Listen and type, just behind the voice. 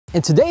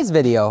In today's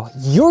video,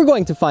 you're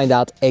going to find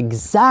out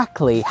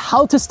exactly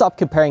how to stop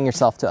comparing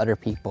yourself to other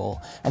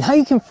people and how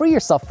you can free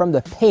yourself from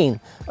the pain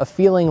of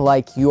feeling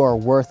like you are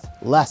worth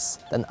less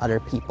than other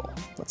people.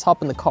 Let's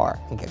hop in the car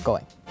and get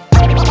going.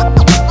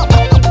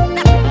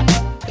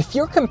 If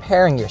you're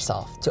comparing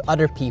yourself to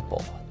other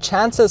people,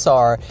 chances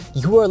are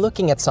you are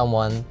looking at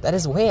someone that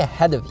is way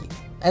ahead of you.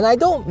 And I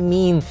don't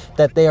mean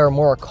that they are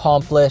more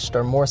accomplished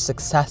or more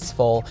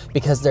successful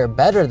because they're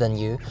better than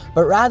you,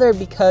 but rather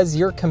because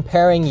you're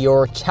comparing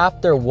your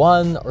chapter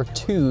 1 or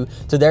 2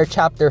 to their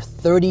chapter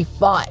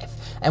 35.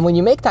 And when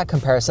you make that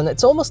comparison,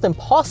 it's almost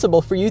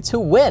impossible for you to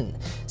win.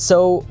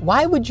 So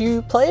why would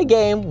you play a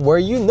game where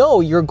you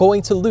know you're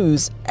going to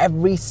lose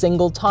every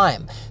single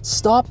time?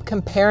 Stop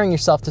comparing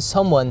yourself to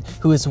someone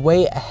who is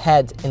way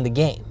ahead in the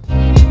game.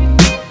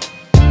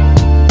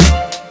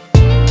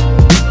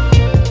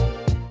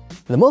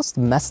 The most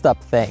messed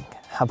up thing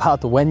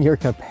about when you're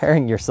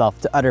comparing yourself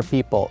to other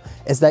people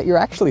is that you're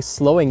actually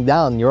slowing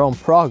down your own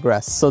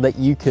progress so that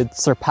you could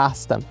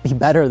surpass them, be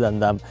better than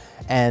them,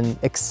 and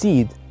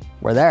exceed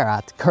where they're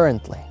at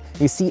currently.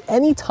 You see,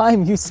 any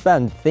time you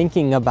spend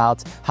thinking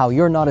about how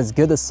you're not as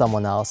good as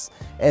someone else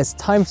is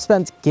time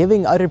spent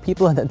giving other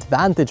people an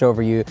advantage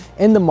over you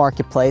in the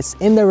marketplace,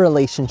 in their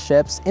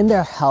relationships, in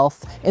their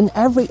health, in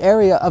every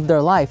area of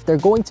their life. They're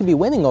going to be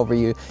winning over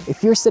you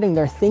if you're sitting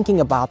there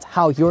thinking about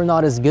how you're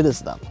not as good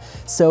as them.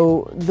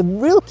 So the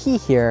real key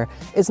here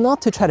is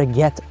not to try to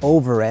get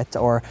over it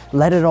or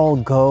let it all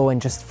go and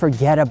just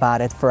forget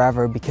about it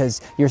forever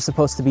because you're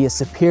supposed to be a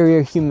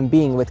superior human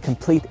being with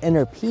complete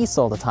inner peace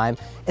all the time.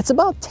 It's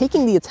about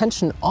taking the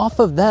attention off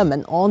of them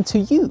and onto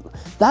you.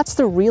 That's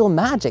the real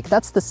magic.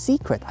 That's the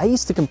secret. I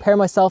used to compare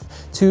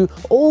myself to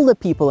all the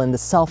people in the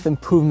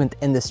self-improvement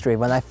industry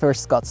when I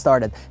first got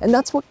started, and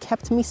that's what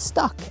kept me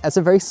stuck as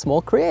a very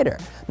small creator.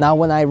 Now,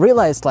 when I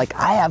realized like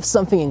I have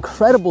something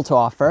incredible to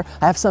offer,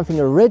 I have something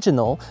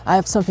original, I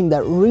have something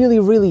that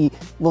really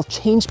will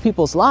change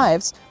people's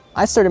lives,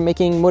 I started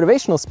making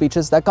motivational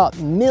speeches that got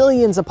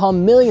millions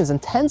upon millions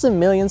and tens of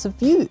millions of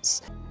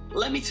views.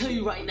 Let me tell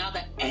you right now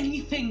that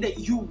anything that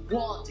you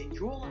want in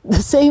your life,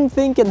 the same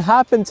thing can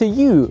happen to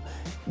you.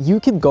 You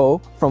could go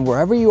from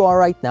wherever you are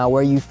right now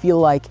where you feel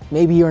like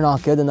maybe you're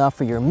not good enough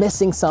or you're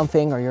missing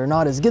something or you're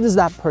not as good as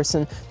that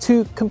person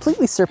to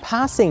completely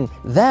surpassing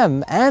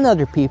them and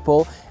other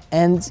people,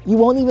 and you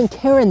won't even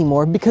care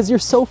anymore because you're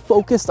so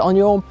focused on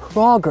your own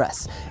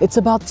progress. It's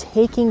about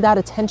taking that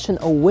attention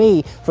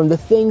away from the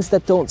things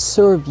that don't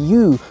serve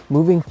you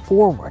moving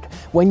forward.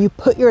 When you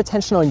put your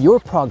attention on your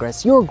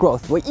progress, your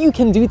growth, what you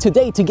can do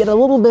today to get a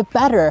little bit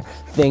better,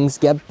 things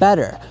get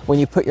better. When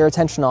you put your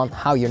attention on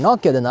how you're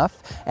not good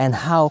enough and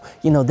how,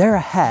 they're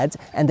ahead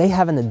and they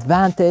have an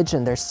advantage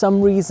and there's some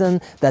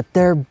reason that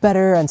they're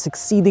better and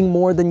succeeding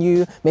more than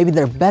you, maybe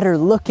they're better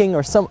looking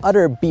or some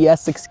other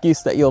BS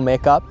excuse that you'll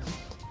make up,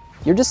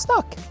 you're just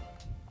stuck.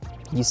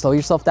 You slow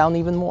yourself down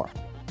even more.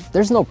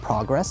 There's no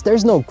progress,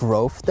 there's no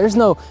growth, there's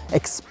no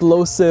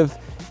explosive,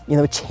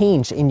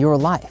 change in your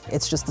life.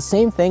 It's just the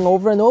same thing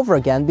over and over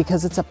again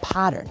because it's a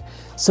pattern.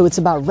 So it's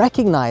about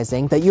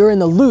recognizing that you're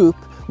in a loop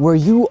where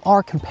you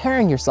are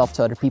comparing yourself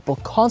to other people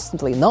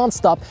constantly,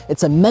 nonstop.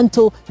 It's a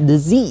mental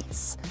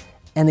disease.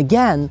 And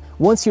again,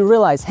 once you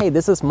realize, hey,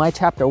 this is my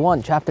chapter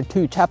 1, chapter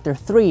 2, chapter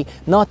 3,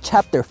 not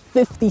chapter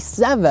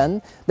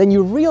 57, then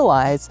you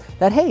realize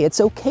that, hey,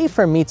 it's okay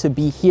for me to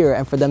be here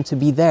and for them to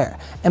be there.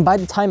 And by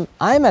the time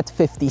I'm at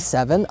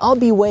 57, I'll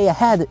be way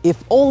ahead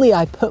if only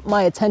I put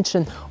my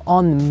attention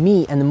on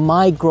me and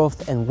my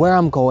growth and where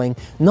I'm going,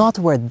 not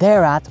where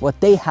they're at, what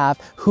they have,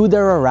 who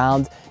they're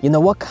around,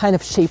 what kind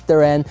of shape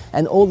they're in,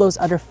 and all those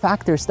other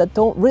factors that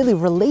don't really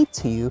relate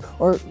to you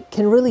or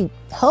can really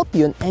help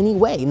you in any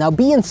way. Now,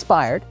 be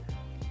inspired,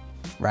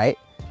 right?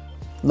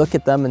 Look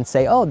at them and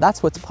say, oh,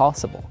 that's what's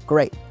possible.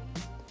 Great.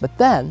 But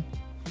then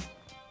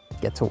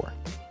get to work.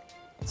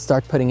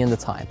 Start putting in the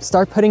time.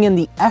 Start putting in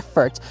the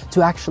effort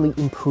to actually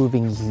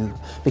improving you,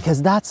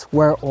 because that's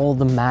where all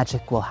the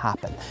magic will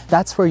happen.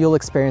 That's where you'll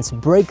experience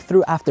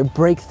breakthrough after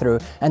breakthrough,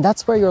 and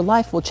that's where your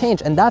life will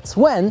change. And that's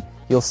when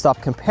you'll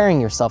stop comparing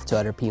yourself to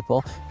other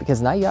people,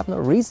 because now you have no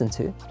reason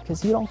to,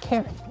 because you don't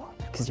care anymore,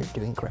 because you're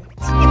doing great.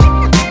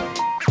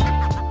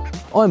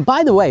 Oh, and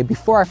by the way,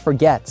 before I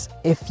forget,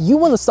 if you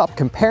want to stop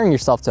comparing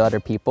yourself to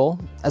other people,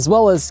 as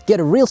well as get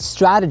a real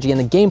strategy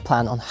and a game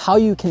plan on how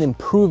you can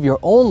improve your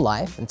own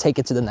life and take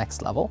it to the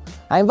next level,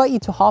 I invite you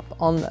to hop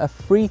on a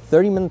free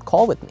 30-minute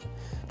call with me.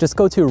 Just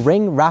go to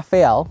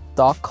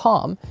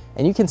ringraphael.com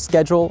and you can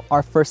schedule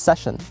our first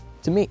session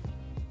to meet.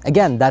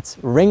 Again, that's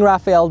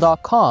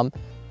ringraphael.com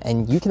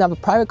and you can have a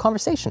private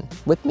conversation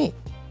with me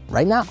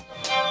right now.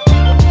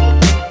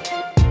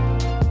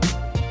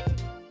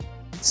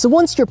 So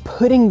once you're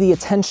putting the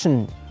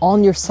attention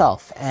on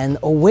yourself and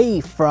away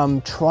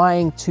from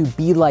trying to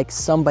be like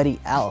somebody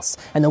else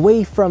and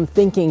away from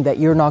thinking that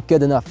you're not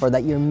good enough or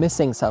that you're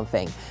missing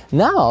something,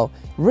 now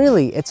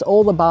really it's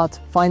all about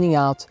finding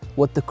out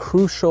what the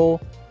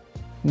crucial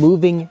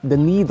moving the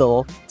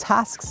needle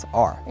tasks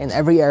are in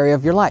every area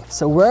of your life.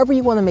 So wherever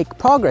you want to make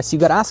progress, you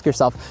got to ask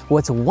yourself,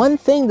 what's one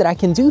thing that I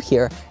can do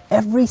here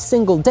every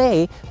single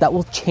day that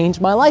will change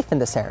my life in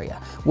this area?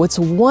 What's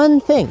one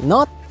thing,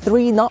 not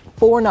 3, not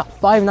 4, not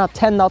 5, not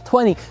 10, not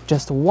 20,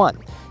 just one.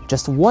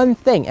 Just one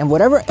thing. And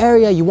whatever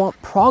area you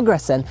want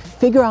progress in,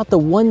 figure out the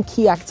one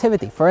key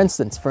activity. For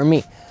instance, for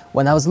me,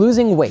 when I was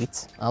losing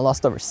weight, I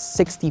lost over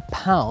 60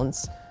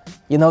 pounds,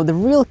 you know, the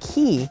real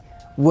key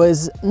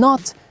was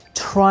not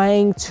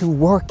trying to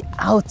work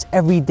out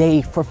every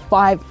day for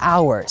 5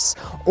 hours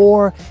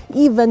or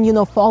even, you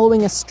know,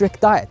 following a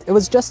strict diet. It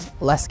was just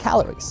less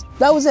calories.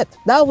 That was it.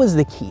 That was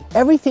the key.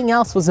 Everything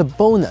else was a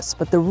bonus,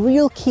 but the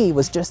real key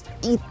was just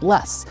eat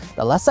less.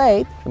 The less I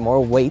ate, the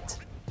more weight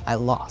I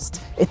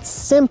lost. It's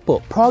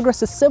simple.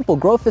 Progress is simple.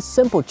 Growth is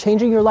simple.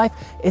 Changing your life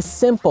is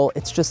simple.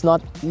 It's just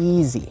not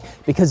easy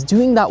because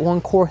doing that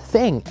one core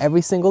thing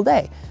every single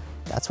day,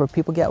 that's where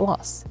people get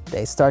lost.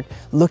 They start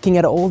looking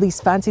at all these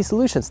fancy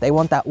solutions. They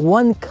want that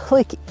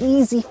one-click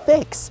easy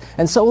fix.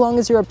 And so long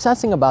as you're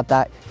obsessing about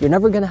that, you're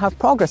never going to have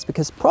progress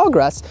because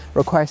progress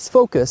requires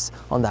focus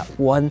on that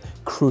one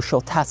crucial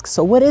task.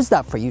 So what is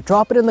that for you?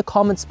 Drop it in the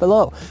comments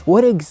below.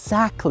 What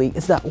exactly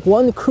is that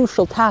one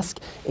crucial task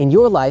in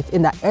your life,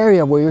 in that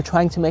area where you're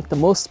trying to make the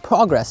most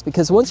progress?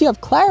 Because once you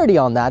have clarity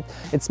on that,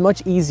 it's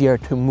much easier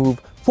to move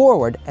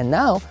forward. And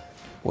now,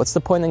 what's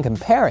the point in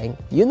comparing?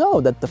 You know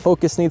that the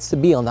focus needs to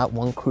be on that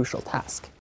one crucial task.